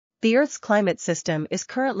The Earth's climate system is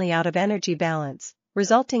currently out of energy balance,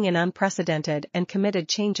 resulting in unprecedented and committed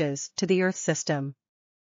changes to the Earth system.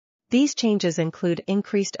 These changes include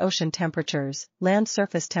increased ocean temperatures, land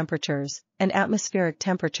surface temperatures, and atmospheric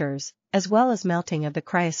temperatures, as well as melting of the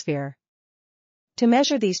cryosphere. To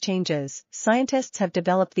measure these changes, scientists have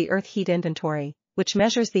developed the Earth Heat Inventory, which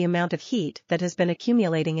measures the amount of heat that has been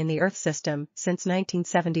accumulating in the Earth system since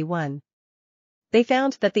 1971. They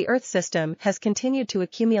found that the Earth system has continued to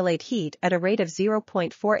accumulate heat at a rate of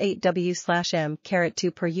 0.48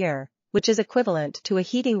 W/m²2 per year, which is equivalent to a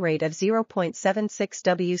heating rate of 0.76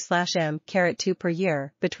 W/m²2 per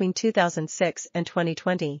year between 2006 and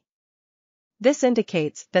 2020. This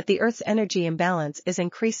indicates that the Earth's energy imbalance is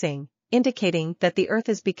increasing, indicating that the Earth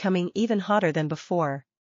is becoming even hotter than before.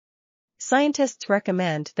 Scientists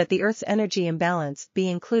recommend that the Earth's energy imbalance be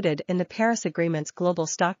included in the Paris Agreement's global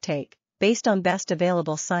stocktake, based on best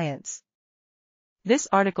available science. This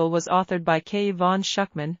article was authored by K. von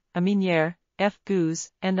Schuckmann, Minière, F.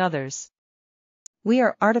 Gues, and others. We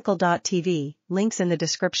are article.tv, links in the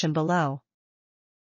description below.